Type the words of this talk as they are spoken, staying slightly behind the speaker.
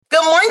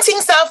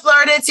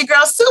It's your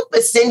girl,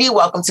 Super Cindy.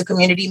 Welcome to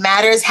Community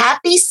Matters.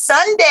 Happy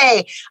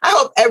Sunday. I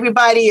hope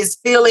everybody is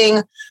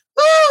feeling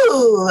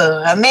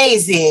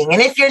amazing.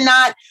 And if you're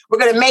not, we're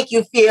going to make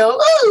you feel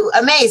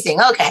amazing.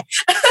 Okay.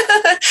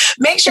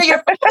 Make sure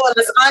you're following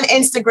us on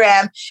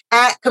Instagram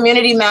at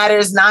Community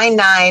Matters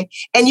 99.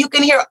 And you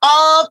can hear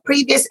all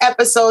previous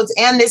episodes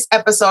and this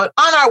episode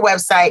on our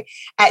website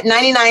at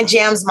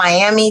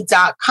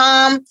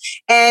 99jamsmiami.com.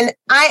 And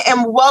I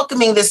am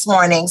welcoming this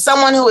morning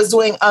someone who is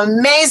doing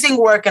amazing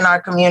work in our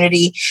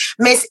community,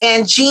 Miss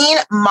Angine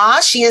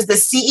Ma. She is the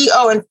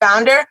CEO and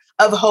founder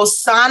of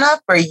Hosanna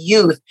for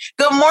Youth.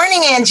 Good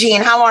morning,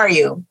 Angine. How are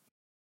you?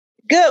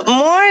 Good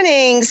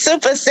morning,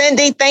 Super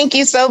Cindy. Thank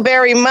you so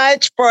very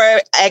much for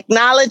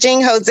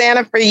acknowledging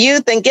Hosanna for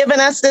Youth and giving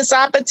us this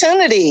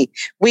opportunity.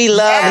 We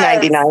love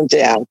 99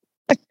 Jam.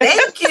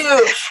 Thank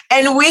you.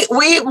 And we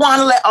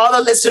want to let all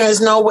the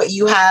listeners know what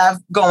you have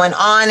going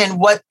on and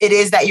what it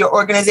is that your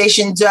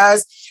organization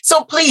does.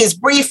 So please,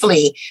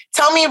 briefly,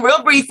 tell me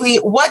real briefly,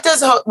 what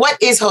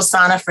is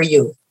Hosanna for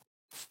Youth?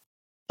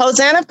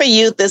 Hosanna for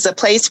Youth is a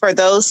place for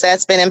those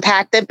that's been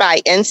impacted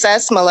by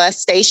incest,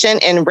 molestation,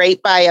 and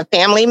rape by a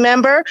family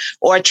member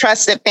or a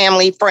trusted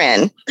family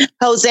friend.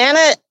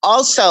 Hosanna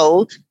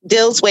also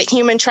deals with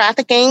human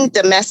trafficking,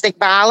 domestic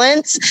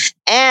violence,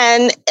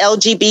 and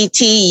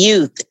LGBT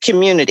youth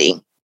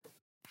community.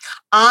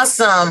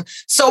 Awesome.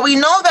 So we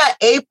know that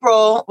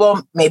April,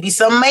 well, maybe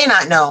some may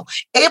not know,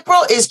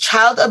 April is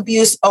Child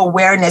Abuse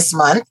Awareness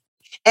Month.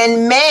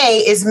 And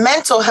May is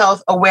Mental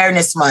Health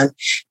Awareness Month.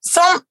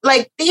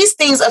 These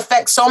things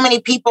affect so many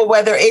people,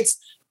 whether it's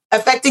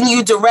affecting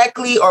you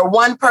directly or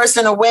one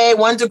person away,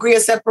 1 degree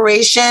of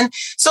separation.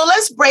 So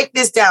let's break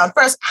this down.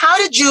 First, how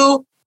did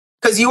you,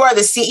 because you are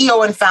the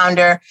CEO and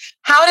founder,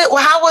 how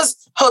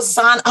was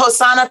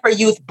Hosanna for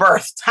Youth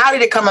birthed? How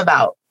did it come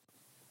about?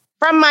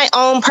 From my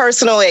own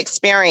personal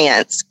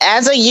experience,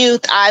 as a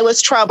youth, I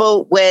was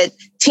troubled with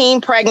teen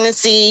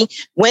pregnancy,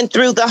 went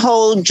through the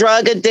whole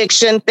drug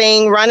addiction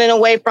thing, running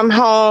away from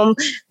home,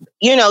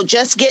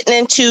 just getting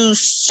into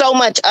so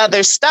much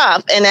other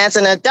stuff. And as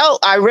an adult,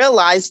 I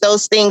realized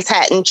those things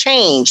hadn't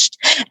changed.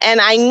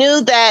 And I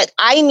knew that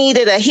I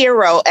needed a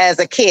hero as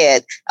a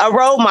kid, a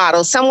role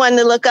model, someone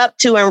to look up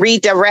to and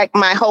redirect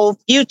my whole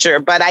future.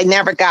 But I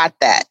never got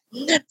that.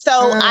 So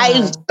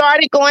I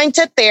started going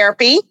to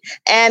therapy,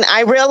 and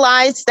I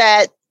realized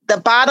that the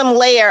bottom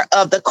layer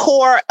of the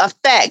core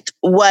effect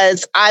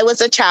was I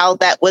was a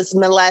child that was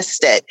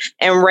molested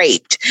and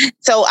raped.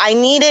 So I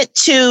needed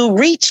to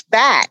reach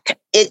back.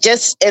 It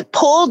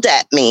pulled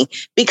at me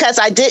because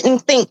I didn't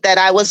think that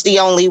I was the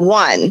only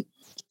one.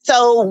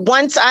 So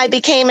once I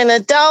became an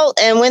adult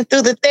and went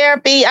through the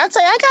therapy, I'd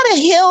say, I got to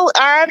heal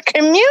our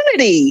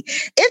community.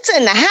 It's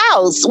in the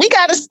house. We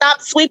got to stop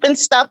sweeping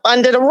stuff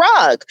under the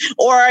rug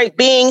or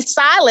being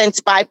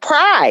silenced by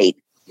pride.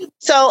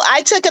 So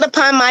I took it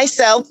upon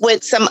myself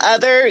with some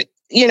other,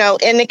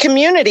 in the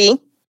community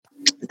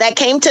that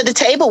came to the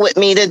table with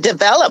me to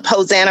develop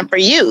Hosanna for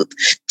Youth,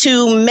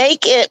 to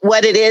make it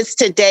what it is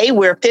today.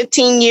 We're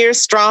 15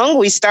 years strong.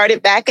 We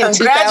started back in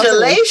 2000.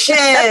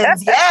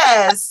 Congratulations.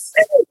 Yes.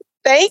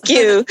 Thank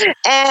you.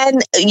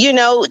 And,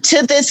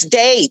 to this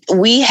date,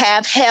 we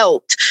have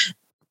helped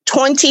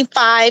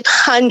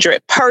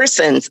 2,500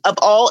 persons of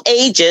all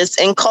ages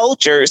and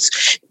cultures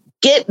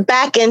get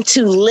back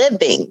into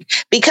living,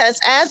 because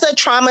as a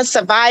trauma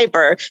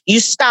survivor, you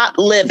stop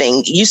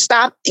living, you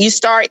start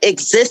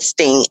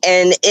existing,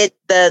 and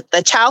the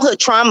childhood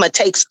trauma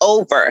takes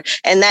over.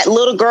 And that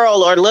little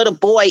girl or little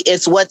boy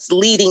is what's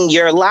leading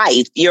your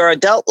life, your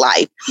adult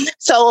life.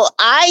 So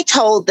I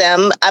told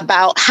them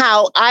about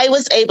how I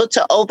was able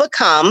to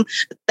overcome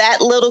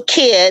that little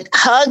kid,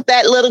 hug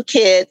that little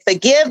kid,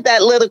 forgive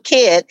that little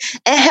kid,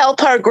 and help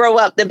her grow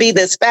up to be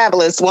this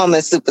fabulous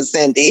woman, Super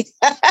Cindy.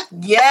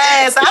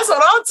 Yes, that's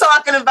what I'm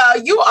talking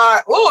about. You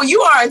are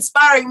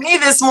inspiring me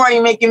this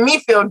morning, making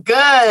me feel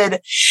good.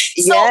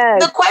 So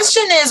Yes. The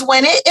question is,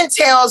 when it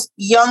entails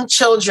young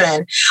children,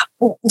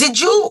 did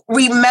you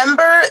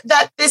remember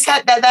that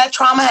that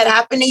trauma had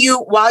happened to you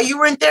while you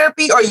were in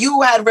therapy, or you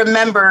had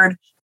remembered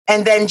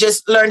and then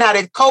just learned how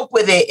to cope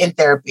with it in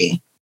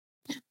therapy?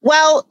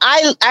 Well,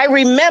 I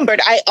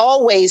remembered, I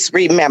always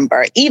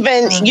remember,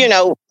 even,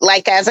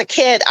 like as a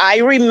kid, I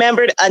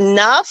remembered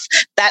enough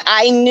that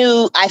I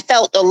knew I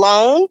felt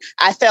alone.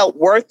 I felt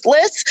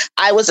worthless.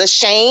 I was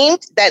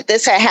ashamed that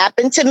this had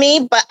happened to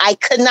me, but I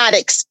could not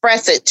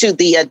express it to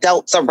the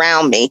adults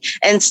around me.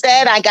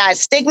 Instead, I got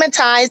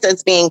stigmatized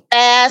as being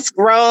fast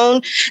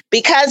grown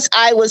because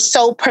I was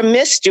so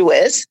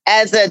promiscuous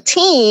as a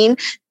teen.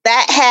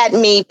 That had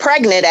me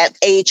pregnant at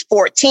age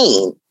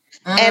 14.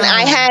 And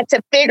I had to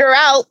figure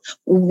out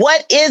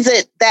what is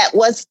it that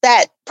was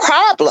that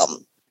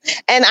problem.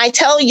 And I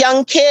tell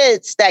young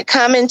kids that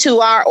come into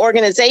our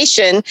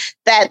organization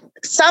that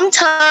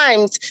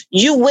sometimes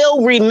you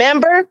will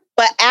remember,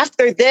 but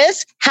after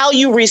this, how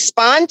you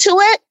respond to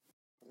it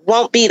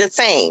won't be the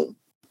same.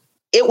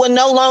 It will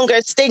no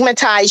longer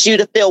stigmatize you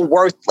to feel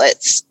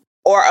worthless.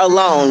 or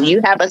alone. You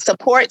have a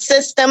support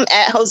system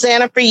at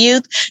Hosanna for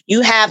Youth.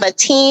 You have a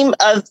team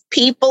of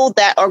people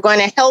that are going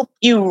to help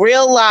you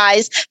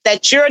realize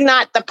that you're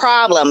not the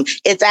problem.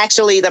 It's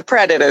actually the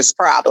predator's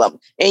problem.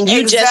 And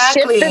you just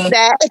shifted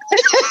that.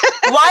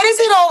 Why does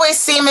it always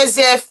seem as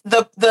if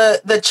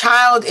the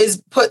child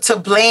is put to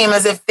blame,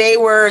 as if they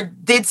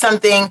did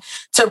something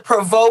to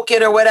provoke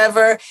it or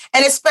whatever?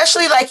 And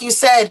especially, like you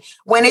said,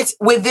 when it's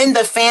within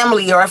the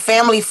family or a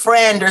family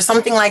friend or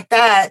something like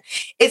that,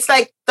 it's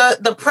like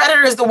the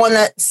predator is the one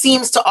that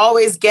seems to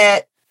always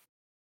get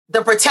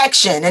the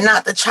protection and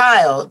not the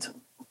child.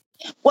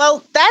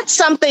 Well, that's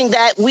something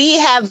that we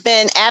have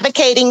been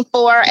advocating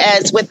for,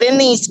 as within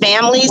these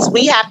families.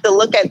 We have to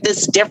look at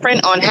this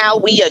different on how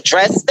we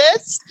address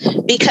this,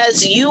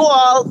 because you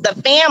all, the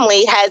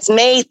family, has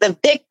made the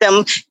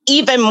victim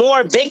even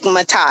more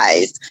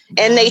victimized,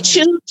 and they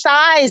choose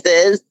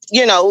sizes.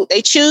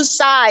 They choose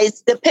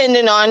sides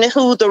depending on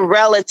who the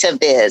relative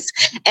is.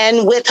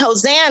 And with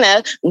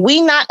Hosanna,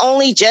 we not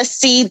only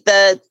just see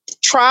the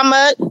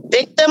trauma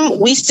victim,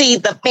 we see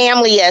the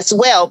family as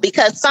well,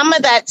 because some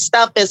of that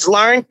stuff is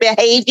learned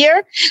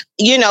behavior,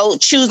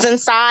 choosing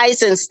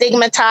sides and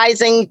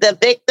stigmatizing the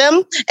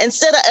victim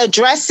instead of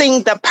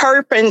addressing the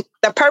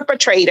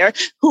perpetrator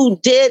who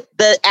did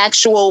the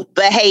actual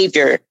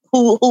behavior,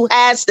 who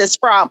has this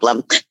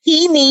problem.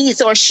 He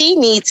needs or she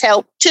needs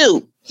help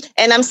too.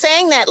 And I'm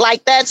saying that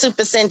like that,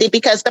 Super Cindy,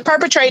 because the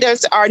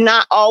perpetrators are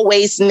not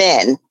always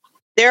men.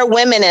 They're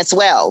women as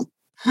well.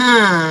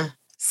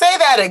 Say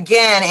that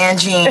again,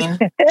 Angine.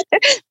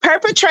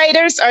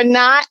 Perpetrators are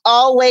not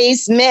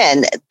always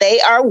men. They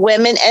are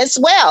women as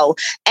well.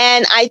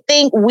 And I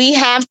think we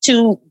have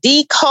to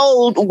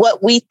decode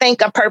what we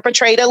think a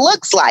perpetrator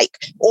looks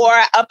like or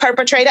a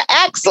perpetrator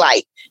acts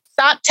like.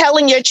 Stop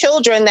telling your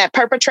children that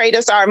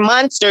perpetrators are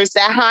monsters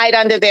that hide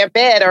under their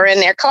bed or in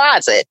their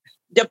closet.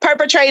 The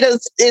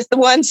perpetrators is the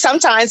one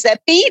sometimes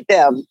that feed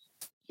them,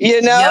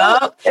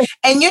 Yep.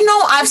 And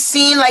I've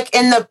seen, like,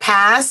 in the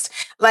past,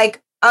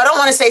 like, I don't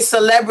want to say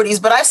celebrities,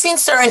 but I've seen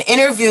certain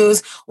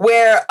interviews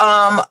where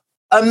a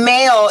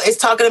male is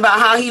talking about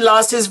how he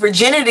lost his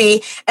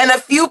virginity, and a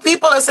few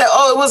people have said,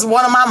 "Oh, it was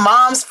one of my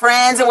mom's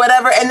friends," or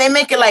whatever, and they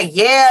make it like,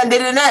 "Yeah," and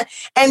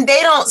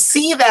they don't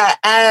see that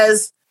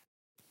as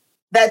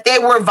that they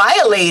were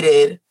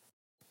violated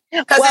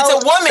because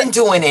it's a woman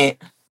doing it.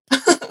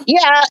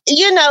 Yeah,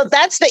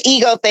 that's the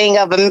ego thing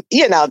of them,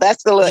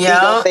 that's the little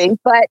ego thing.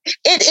 But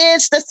it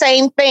is the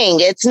same thing.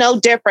 It's no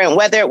different.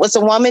 Whether it was a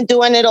woman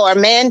doing it or a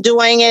man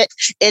doing it,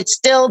 it's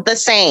still the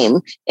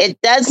same.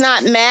 It does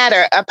not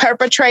matter. A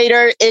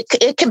perpetrator,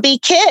 it could be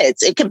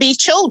kids, it could be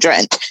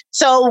children.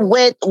 So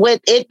with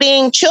it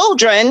being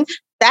children,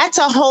 that's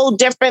a whole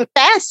different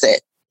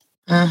facet.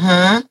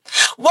 Mm-hmm.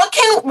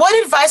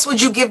 What advice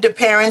would you give to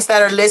parents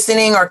that are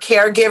listening or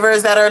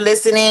caregivers that are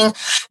listening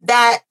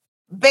that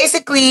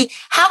basically,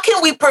 how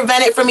can we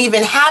prevent it from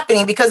even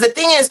happening? Because the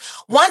thing is,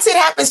 once it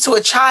happens to a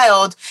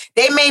child,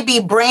 they may be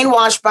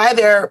brainwashed by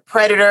their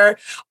predator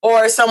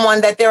or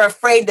someone that they're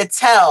afraid to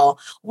tell.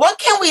 What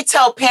can we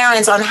tell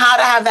parents on how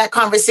to have that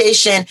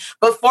conversation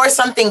before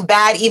something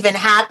bad even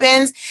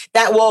happens?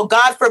 That will,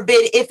 God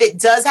forbid, if it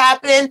does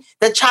happen,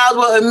 the child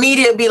will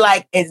immediately be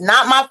like, "It's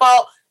not my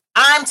fault.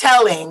 I'm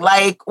telling."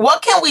 Like,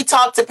 what can we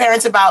talk to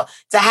parents about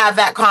to have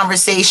that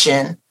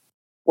conversation?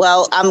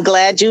 Well, I'm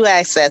glad you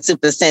asked that,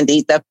 Super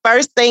Cindy. The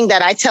first thing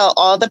that I tell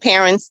all the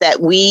parents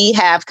that we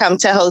have come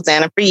to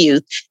Hosanna for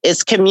Youth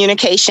is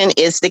communication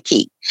is the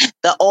key.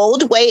 The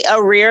old way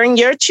of rearing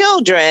your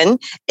children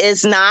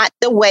is not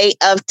the way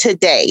of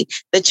today.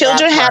 The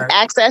children have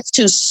access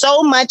to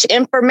so much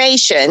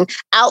information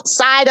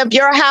outside of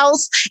your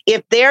house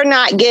if they're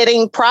not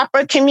getting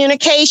proper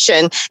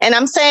communication. And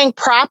I'm saying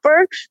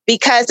proper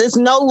because it's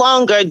no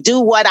longer do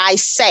what I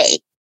say.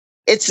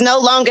 It's no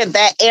longer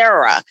that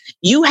era.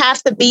 You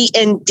have to be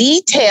in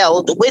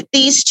detailed with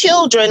these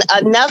children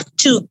enough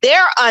to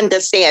their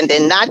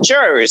understanding, not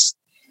yours.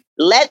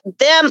 Let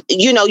them,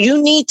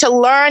 you need to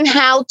learn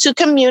how to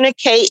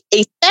communicate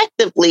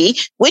effectively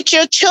with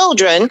your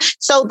children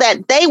so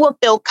that they will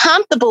feel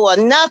comfortable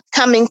enough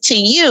coming to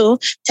you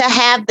to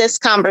have this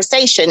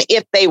conversation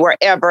if they were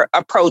ever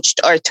approached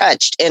or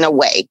touched in a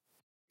way.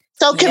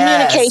 So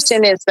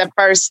communication is the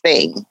first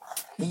thing.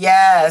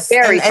 Yes.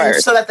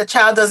 And so that the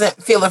child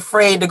doesn't feel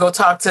afraid to go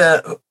talk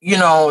to,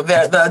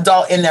 the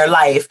adult in their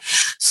life.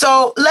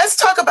 So let's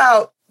talk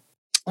about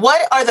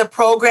what are the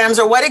programs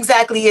or what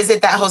exactly is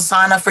it that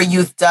Hosanna for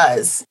Youth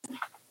does?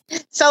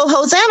 So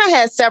Hosanna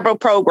has several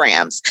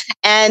programs,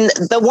 and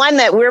the one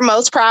that we're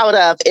most proud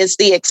of is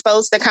the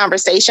Expose the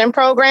Conversation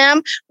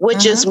program,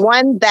 which is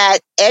one that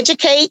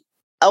educates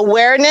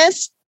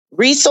awareness,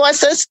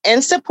 resources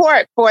and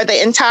support for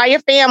the entire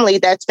family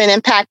that's been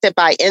impacted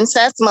by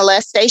incest,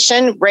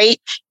 molestation,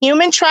 rape,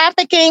 human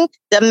trafficking,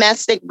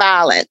 domestic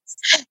violence.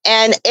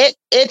 And it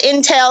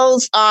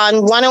entails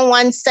on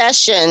one-on-one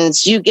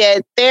sessions. You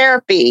get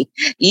therapy.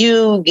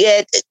 You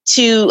get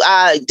to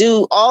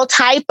do all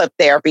type of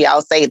therapy.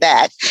 I'll say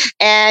that.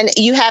 And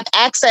you have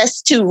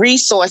access to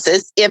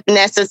resources if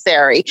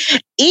necessary.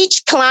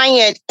 Each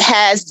client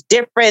has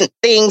different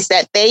things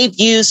that they've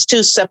used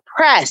to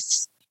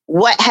suppress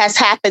what has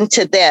happened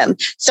to them.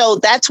 So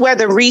that's where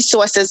the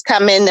resources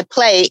come into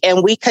play,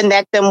 and we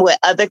connect them with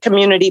other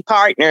community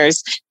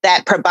partners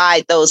that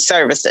provide those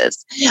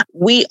services.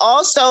 We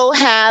also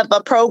have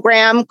a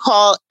program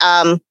called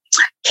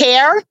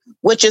CARE,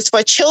 which is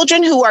for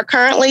children who are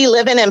currently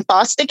living in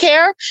foster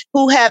care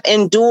who have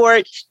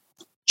endured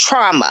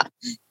trauma.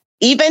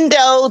 Even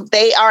though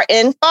they are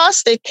in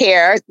foster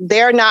care,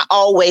 they're not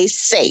always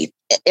safe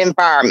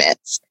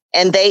environments,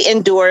 and they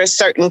endure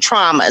certain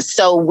traumas.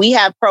 So we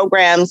have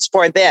programs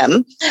for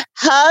them.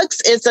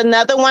 Hugs is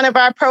another one of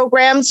our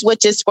programs,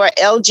 which is for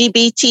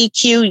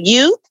LGBTQ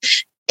youth,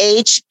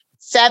 age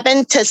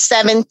 7 to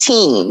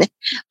 17,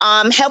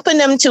 helping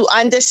them to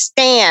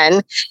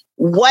understand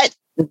what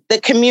the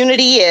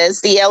community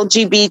is, the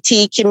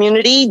LGBT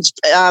community,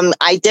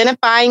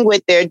 identifying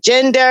with their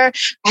gender,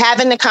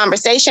 having the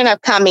conversation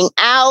of coming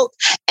out,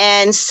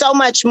 and so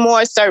much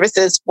more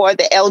services for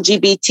the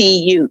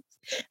LGBT youth,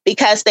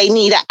 because they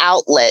need an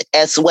outlet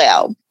as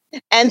well.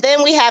 And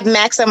then we have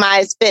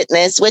Maximize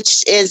Fitness,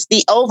 which is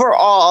the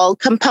overall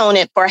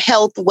component for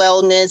health,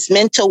 wellness,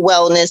 mental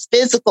wellness,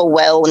 physical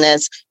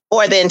wellness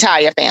for the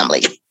entire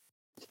family.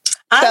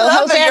 I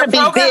love it.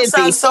 Your program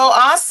sounds so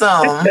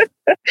awesome.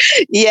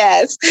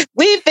 Yes,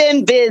 we've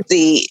been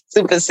busy,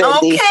 Super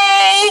Cindy.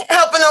 Okay,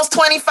 helping those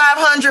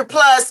 2,500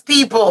 plus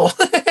people.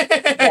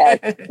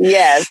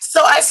 Yes.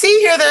 So I see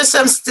here there's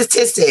some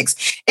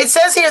statistics. It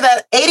says here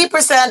that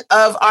 80%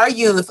 of our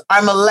youth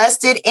are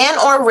molested and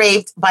or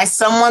raped by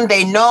someone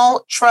they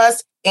know,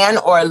 trust, and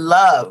or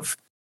love.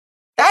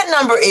 That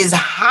number is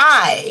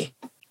high.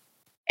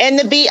 And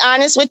to be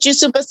honest with you,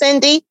 Super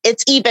Cindy,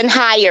 it's even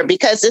higher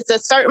because it's a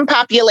certain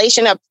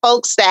population of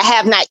folks that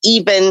have not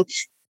even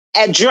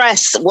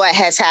addressed what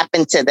has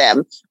happened to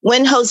them.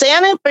 When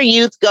Hosanna for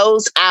Youth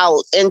goes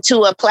out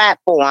into a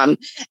platform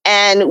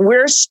and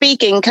we're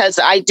speaking, because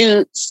I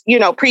do,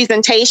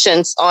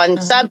 presentations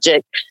on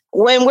subject.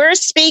 When we're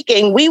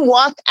speaking, we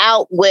walk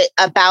out with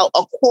about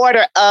a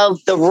quarter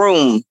of the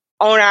room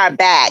on our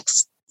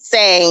backs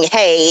saying,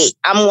 hey,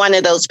 I'm one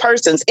of those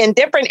persons in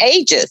different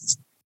ages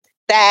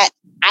that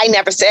I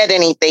never said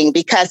anything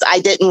because I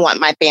didn't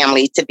want my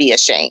family to be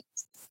ashamed.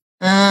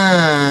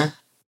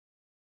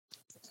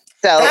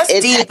 So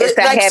it's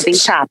a heavy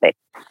topic.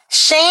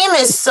 Shame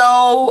is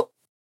so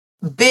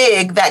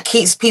big that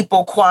keeps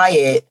people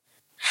quiet.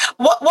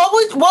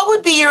 What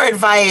would be your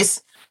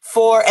advice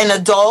for an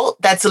adult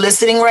that's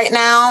listening right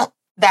now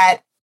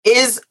that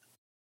is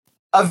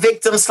a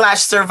victim /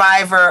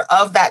 survivor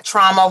of that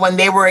trauma when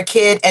they were a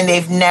kid and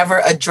they've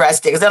never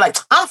addressed it? Because they're like,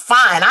 I'm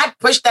fine. I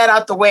pushed that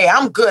out the way.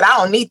 I'm good. I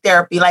don't need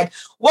therapy. Like,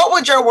 what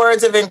would your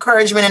words of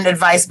encouragement and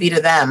advice be to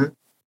them?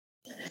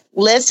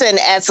 Listen,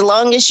 as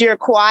long as you're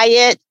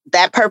quiet,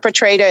 that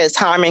perpetrator is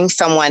harming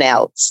someone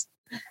else.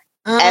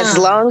 As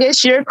long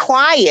as you're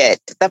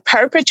quiet, the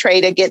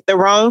perpetrator get the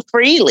roam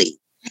freely.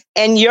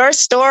 And your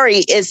story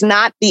is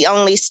not the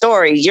only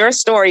story. Your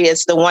story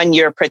is the one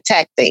you're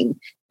protecting,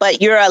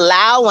 but you're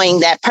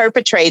allowing that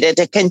perpetrator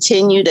to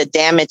continue to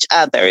damage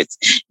others.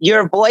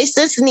 Your voice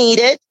is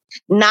needed.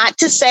 Not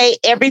to say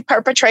every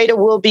perpetrator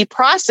will be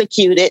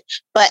prosecuted,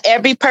 but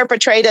every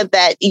perpetrator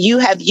that you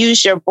have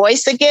used your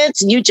voice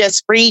against, you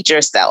just freed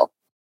yourself.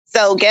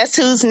 So guess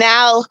who's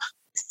now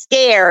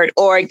scared,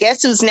 or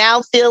guess who's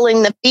now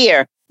feeling the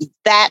fear?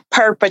 That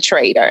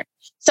perpetrator.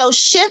 So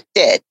shift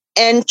it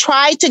and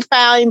try to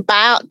find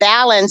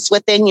balance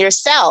within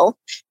yourself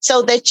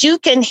so that you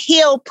can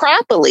heal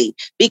properly.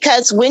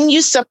 Because when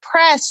you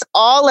suppress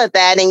all of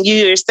that and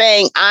you're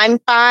saying, I'm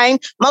fine,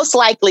 most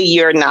likely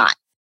you're not.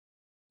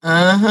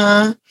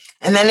 And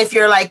then if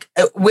you're like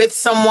with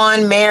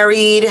someone,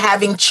 married,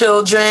 having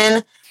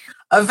children,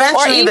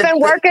 eventually, or even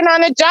working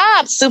on a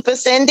job, Super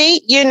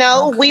Cindy,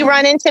 we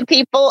run into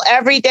people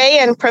every day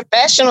in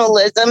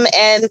professionalism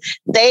and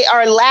they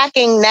are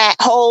lacking that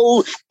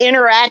whole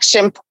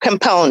interaction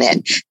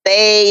component.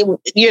 They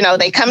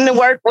come to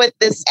work with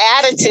this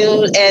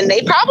attitude and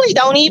they probably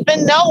don't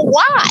even know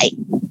why.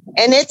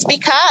 And it's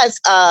because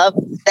of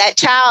that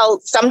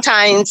child.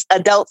 Sometimes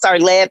adults are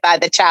led by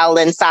the child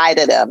inside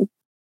of them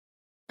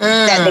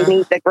that they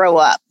need to grow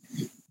up.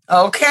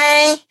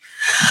 Okay.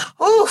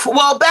 Oof.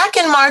 Well, back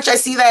in March, I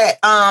see that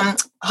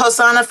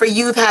Hosanna for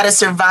Youth had a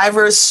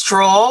Survivor's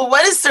Stroll.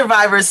 What is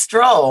Survivor's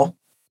Stroll?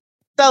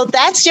 So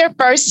that's your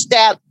first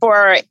step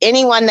for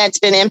anyone that's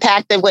been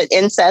impacted with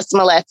incest,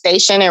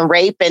 molestation, and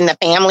rape and the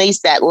families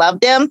that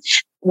love them.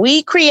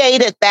 We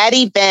created that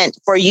event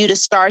for you to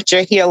start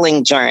your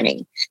healing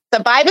journey.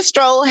 Survivor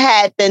Stroll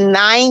had been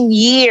 9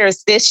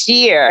 years this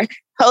year.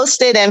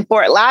 hosted in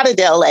Fort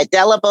Lauderdale at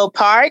Delabo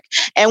Park.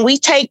 And we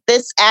take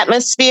this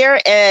atmosphere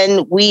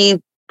and we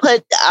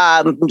put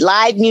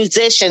live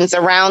musicians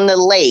around the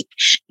lake.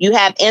 You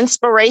have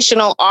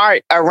inspirational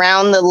art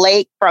around the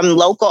lake from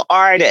local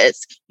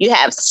artists. You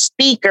have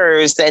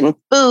speakers and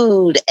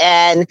food,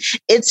 and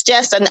it's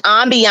just an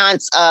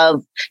ambiance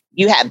of,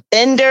 you have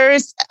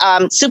vendors.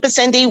 Super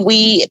Cindy,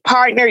 we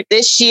partnered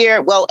this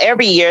year, well,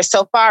 every year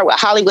so far, with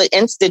Hollywood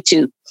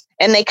Institute.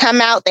 And they come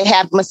out, they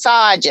have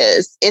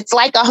massages. It's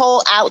like a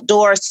whole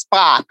outdoor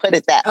spa, put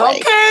it that way.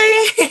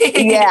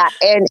 Okay. Yeah.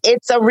 And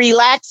it's a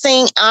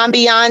relaxing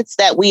ambiance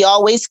that we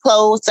always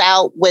close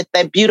out with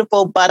a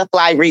beautiful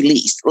butterfly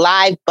release,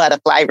 live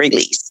butterfly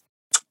release.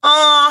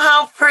 Oh,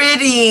 how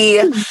pretty.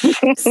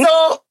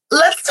 So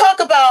let's talk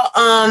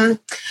about,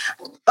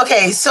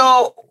 okay,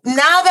 so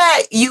now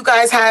that you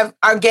guys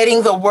are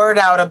getting the word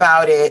out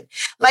about it,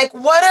 like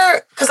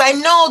because I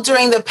know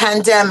during the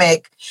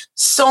pandemic,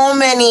 so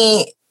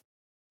many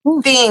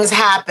things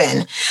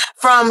happen,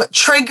 from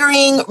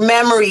triggering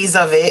memories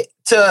of it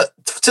to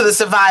the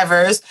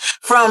survivors,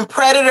 from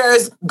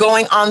predators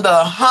going on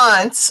the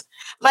hunt.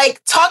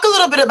 Like, talk a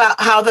little bit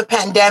about how the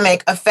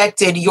pandemic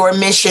affected your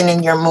mission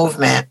and your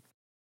movement.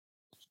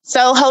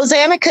 So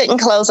Hosanna couldn't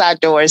close our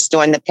doors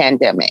during the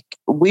pandemic.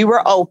 We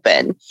were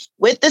open.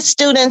 With the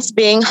students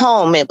being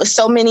home, it was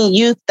so many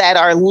youth that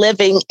are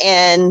living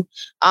in,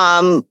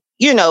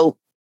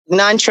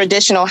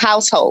 non-traditional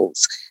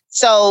households.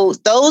 So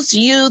those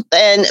youth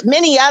and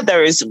many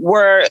others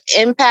were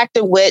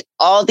impacted with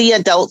all the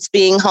adults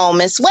being home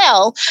as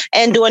well.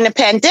 And during the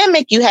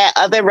pandemic, you had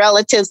other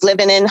relatives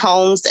living in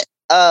homes,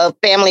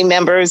 family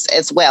members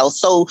as well.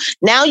 So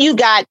now you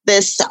got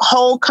this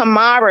whole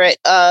camaraderie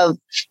of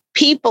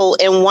people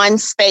in one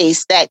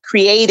space that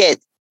created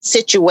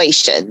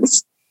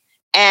situations.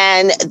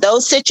 And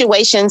those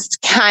situations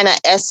kind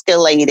of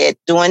escalated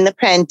during the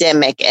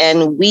pandemic.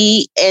 And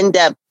we end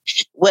up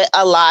with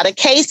a lot of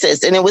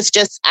cases. And it was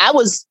I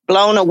was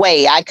blown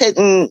away. I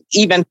couldn't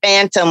even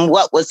fathom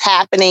what was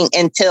happening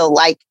until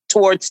like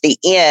towards the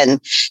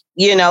end.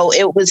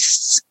 It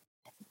was,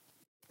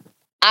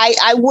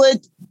 I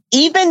would,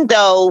 even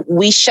though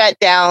we shut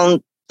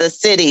down the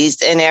cities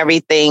and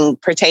everything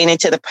pertaining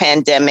to the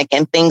pandemic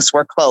and things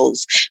were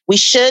closed, we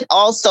should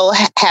also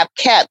have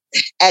kept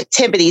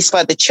activities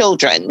for the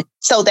children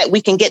so that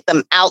we can get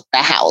them out the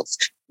house.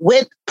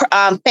 With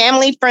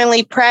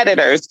family-friendly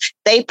predators,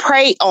 they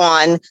prey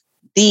on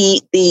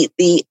the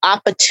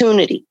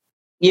opportunity.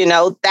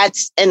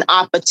 That's an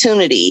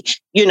opportunity,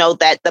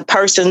 that the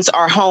persons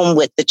are home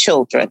with the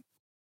children.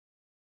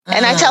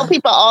 And I tell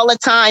people all the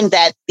time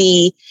that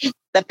the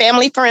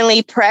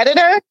family-friendly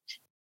predator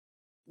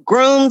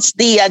grooms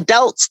the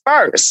adults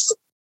first.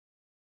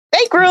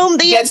 They groom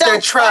the adults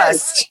their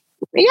trust. First.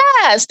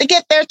 Yes, to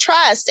get their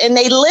trust. And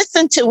they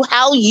listen to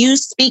how you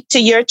speak to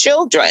your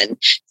children.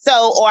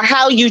 Or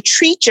how you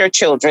treat your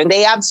children.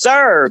 They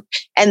observe.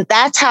 And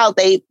that's how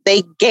they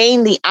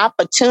gain the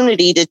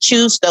opportunity to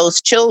choose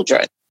those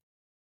children.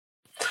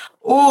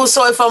 Ooh,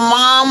 so if a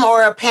mom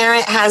or a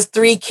parent has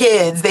 3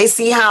 kids, they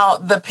see how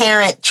the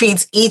parent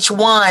treats each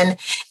one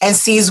and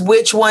sees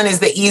which one is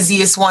the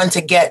easiest one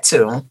to get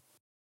to.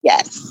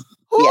 Yes.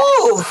 Ooh.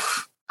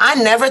 Yes. I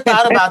never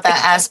thought about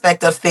that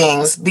aspect of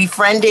things.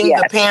 Befriending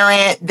the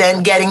parent,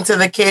 then getting to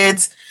the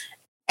kids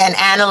and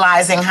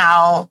analyzing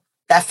how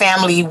that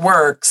family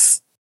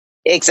works.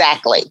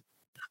 Exactly.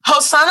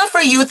 Hosanna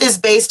for Youth is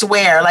based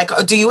where? Like,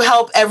 do you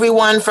help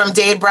everyone from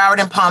Dade, Broward,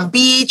 and Palm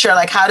Beach, or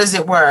like, how does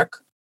it work?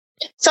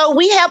 So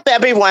we help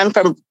everyone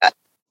from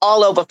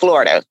all over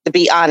Florida, to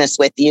be honest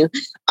with you.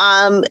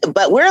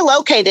 But we're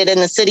located in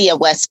the city of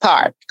West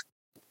Park.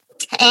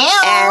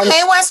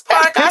 Hey, West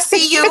Park, I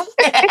see you.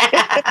 And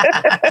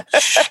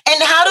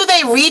how do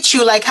they reach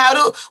you? Like,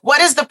 what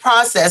is the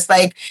process?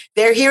 Like,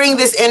 they're hearing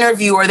this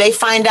interview or they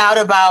find out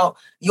about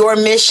your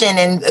mission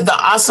and the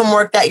awesome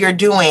work that you're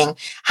doing.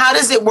 How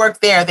does it work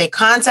there? They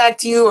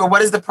contact you, or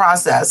what is the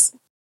process?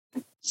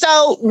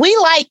 So we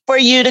like for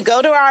you to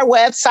go to our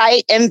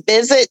website and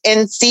visit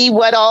and see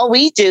what all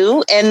we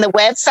do. And the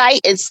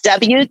website is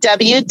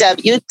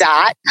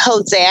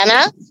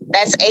www.Hosanna,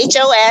 that's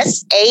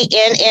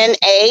HOSANNA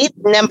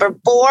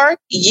 4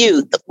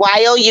 youth,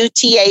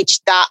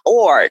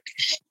 YOUTH.org.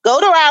 Go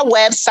to our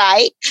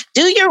website,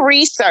 do your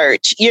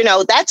research.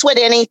 That's with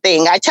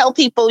anything. I tell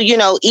people,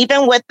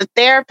 even with the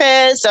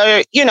therapist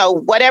or,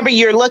 whatever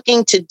you're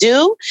looking to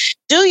do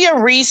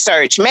your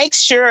research. Make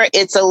sure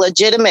it's a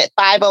legitimate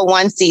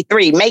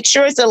 501c3. Make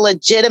sure it's a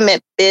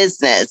legitimate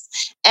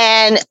business.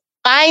 And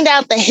find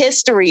out the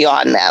history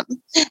on them.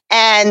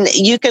 And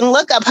you can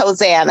look up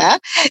Hosanna.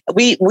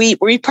 We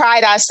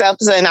pride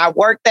ourselves in our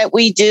work that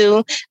we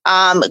do.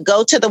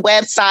 Go to the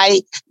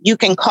website. You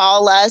can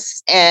call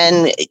us,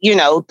 and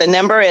the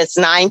number is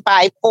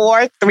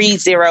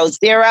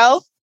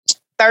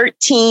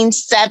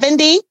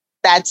 954-300-1370.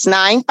 That's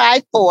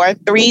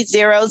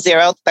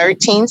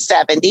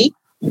 954-300-1370.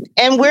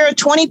 And we're a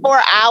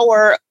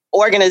 24-hour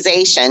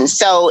organization.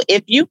 So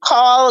if you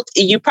called,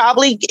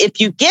 if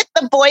you get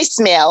the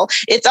voicemail,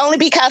 it's only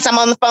because I'm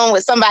on the phone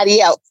with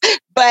somebody else.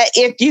 But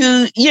if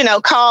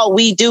call,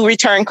 we do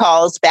return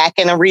calls back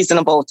in a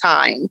reasonable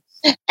time.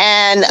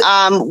 And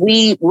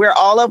we're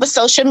all over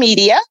social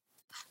media.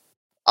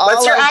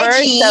 What's your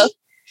IG? So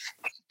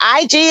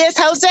IG is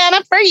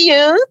Hosanna for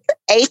Youth,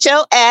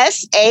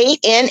 HOSANNA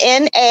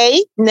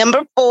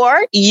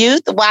 4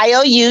 Youth,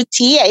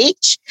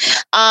 YOUTH.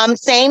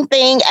 Same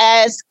thing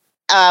as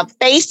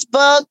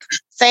Facebook,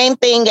 same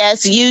thing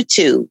as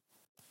YouTube.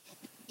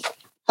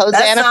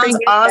 Hosanna that sounds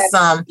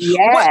awesome.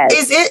 Yes.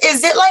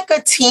 Is it like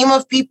a team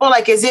of people?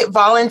 Like, is it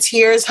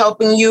volunteers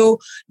helping you,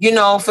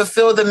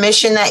 fulfill the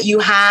mission that you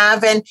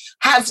have? And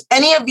have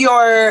any of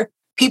your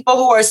people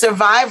who are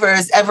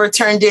survivors ever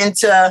turned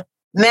into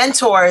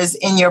mentors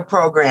in your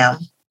program?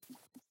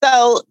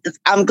 So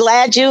I'm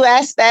glad you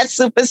asked that,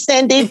 Super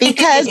Cindy,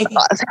 because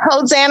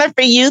Hosanna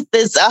for Youth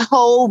is a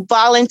whole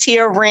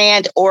volunteer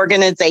ran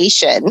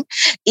organization.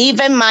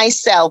 Even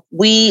myself,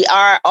 we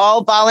are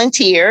all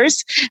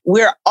volunteers.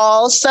 We're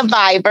all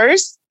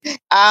survivors.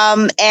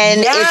 And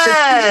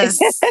yes.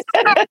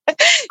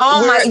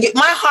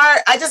 My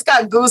heart, I just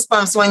got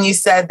goosebumps when you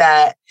said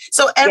that.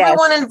 So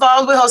everyone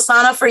involved with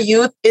Hosanna for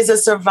Youth is a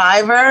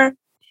survivor.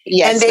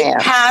 Yes, and they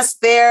pass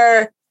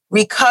their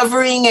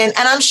recovering, and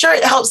I'm sure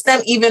it helps them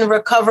even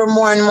recover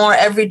more and more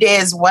every day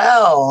as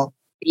well.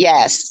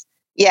 Yes.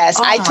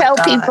 Oh, I tell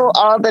people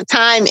all the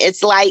time,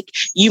 it's like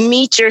you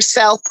meet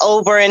yourself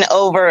over and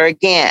over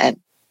again.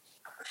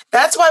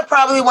 That's why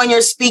probably when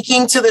you're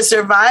speaking to the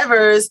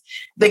survivors,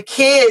 the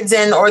kids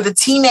or the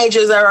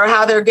teenagers, or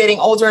how they're getting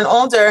older and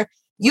older,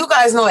 you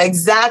guys know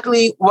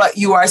exactly what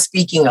you are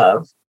speaking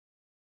of.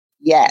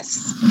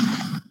 Yes.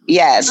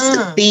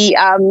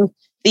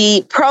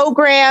 The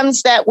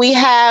programs that we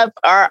have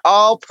are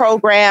all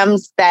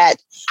programs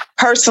that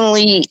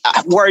personally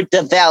were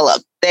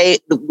developed.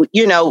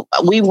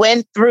 We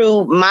went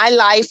through my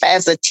life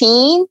as a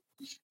teen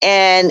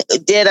and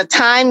did a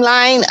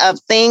timeline of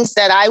things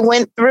that I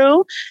went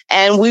through.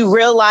 And we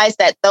realized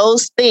that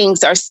those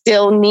things are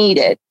still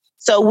needed.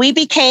 So we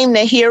became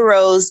the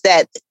heroes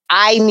that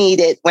I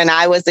needed when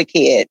I was a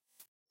kid.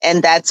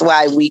 And that's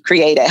why we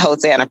created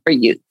Hosanna for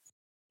Youth.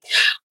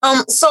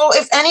 So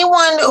if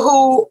anyone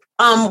who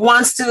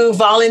wants to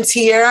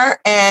volunteer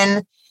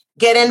and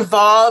get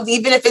involved,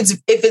 even if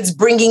it's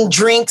bringing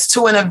drinks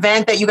to an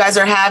event that you guys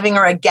are having,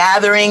 or a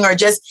gathering, or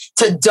just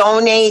to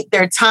donate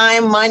their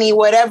time, money,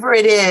 whatever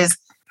it is,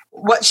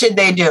 what should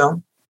they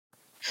do?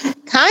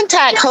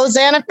 Contact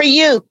Hosanna for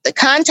Youth.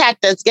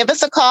 Contact us. Give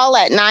us a call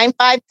at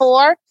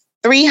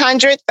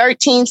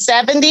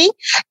 954-300-1370,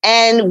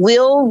 and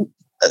we'll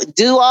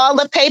do all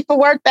the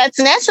paperwork that's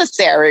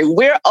necessary.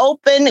 We're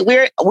open.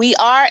 We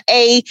are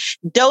a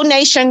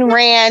donation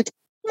ran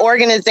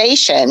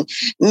organization,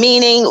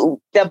 meaning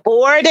the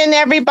board and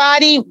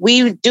everybody,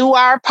 we do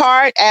our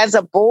part as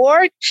a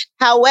board.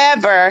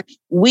 However,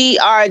 we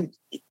are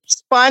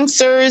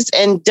sponsors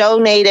and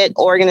donated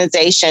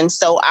organizations,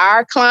 so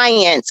our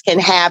clients can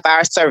have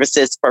our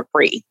services for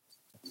free.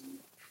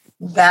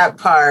 That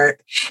part.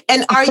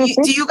 And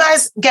do you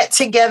guys get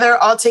together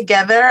all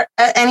together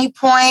at any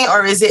point,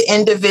 or is it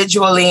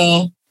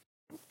individually,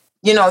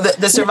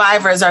 the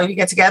survivors, are you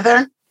get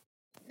together?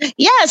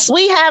 Yes,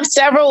 we have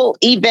several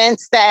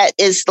events that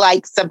is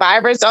like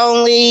survivors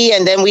only.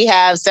 And then we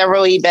have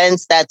several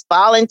events that's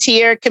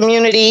volunteer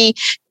community.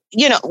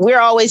 We're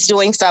always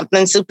doing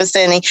something. Super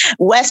Cindy.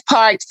 West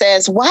Park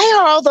says, why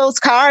are all those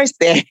cars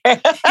there?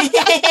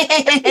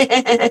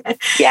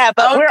 Yeah,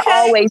 but we're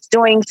always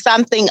doing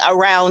something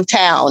around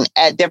town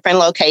at different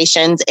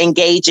locations,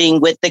 engaging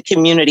with the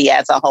community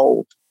as a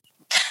whole.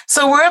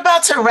 So we're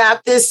about to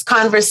wrap this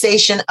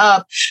conversation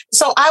up.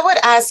 So I would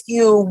ask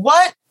you,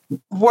 what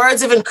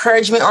words of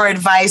encouragement or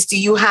advice do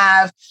you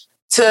have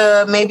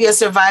to maybe a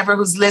survivor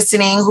who's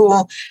listening,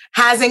 who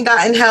hasn't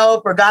gotten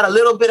help or got a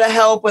little bit of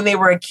help when they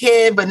were a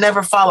kid, but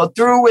never followed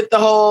through with the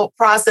whole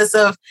process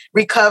of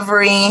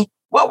recovery?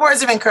 What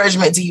words of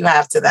encouragement do you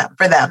have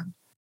for them?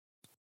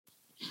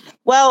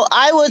 Well,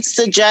 I would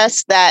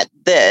suggest that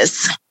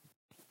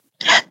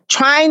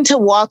trying to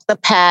walk the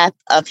path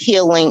of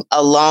healing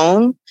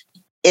alone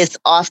is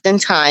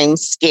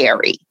oftentimes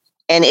scary.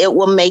 And it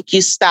will make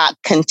you stop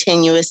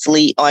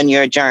continuously on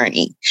your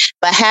journey.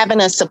 But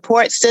having a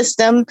support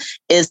system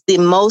is the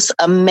most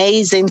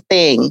amazing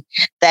thing,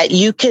 that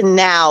you can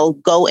now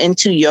go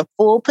into your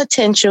full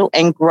potential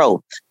and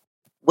growth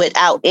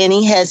without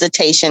any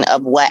hesitation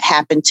of what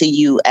happened to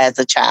you as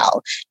a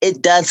child.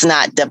 It does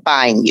not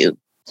define you.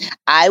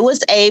 I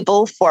was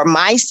able for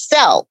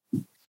myself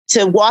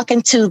to walk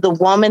into the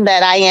woman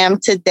that I am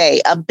today,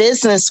 a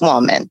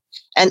businesswoman,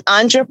 an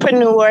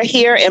entrepreneur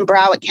here in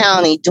Broward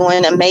County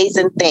doing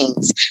amazing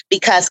things,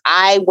 because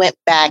I went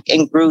back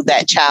and grew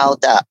that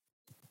child up.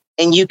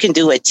 And you can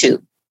do it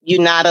too.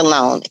 You're not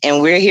alone.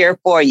 And we're here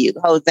for you.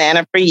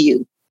 Hosanna for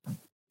you.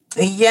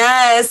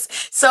 Yes.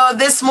 So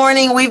this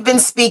morning we've been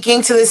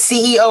speaking to the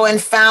CEO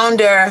and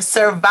founder,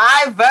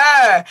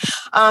 survivor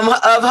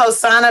of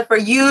Hosanna for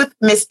Youth,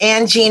 Miss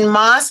Angine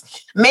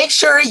Moss. Make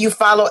sure you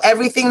follow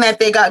everything that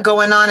they got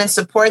going on and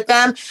support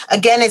them.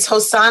 Again, it's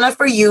Hosanna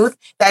for Youth.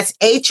 That's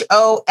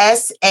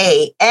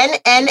HOSANNA,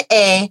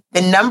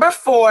 the number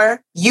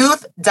 4,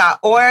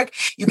 youth.org.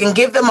 You can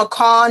give them a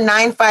call,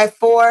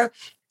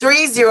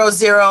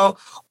 954-300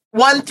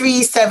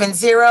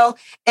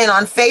 1370. And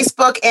on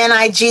Facebook and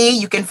IG,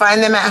 you can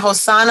find them at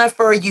Hosanna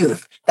for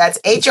Youth. That's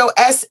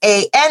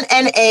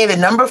HOSANNA, the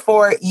number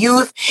 4,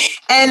 youth.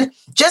 And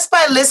just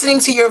by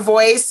listening to your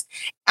voice,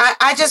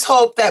 I just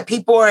hope that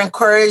people are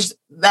encouraged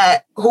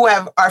that who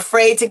are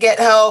afraid to get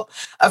help,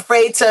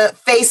 afraid to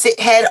face it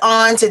head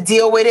on, to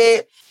deal with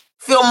it,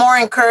 feel more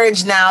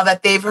encouraged now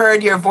that they've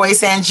heard your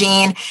voice,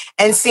 Angine,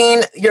 and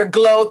seen your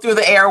glow through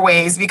the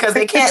airways, because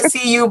they can't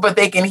see you, but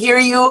they can hear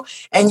you.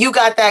 And you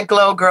got that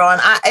glow, girl.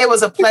 And it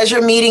was a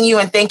pleasure meeting you.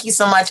 And thank you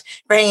so much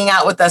for hanging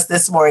out with us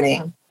this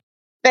morning.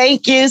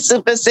 Thank you,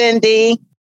 Super Cindy.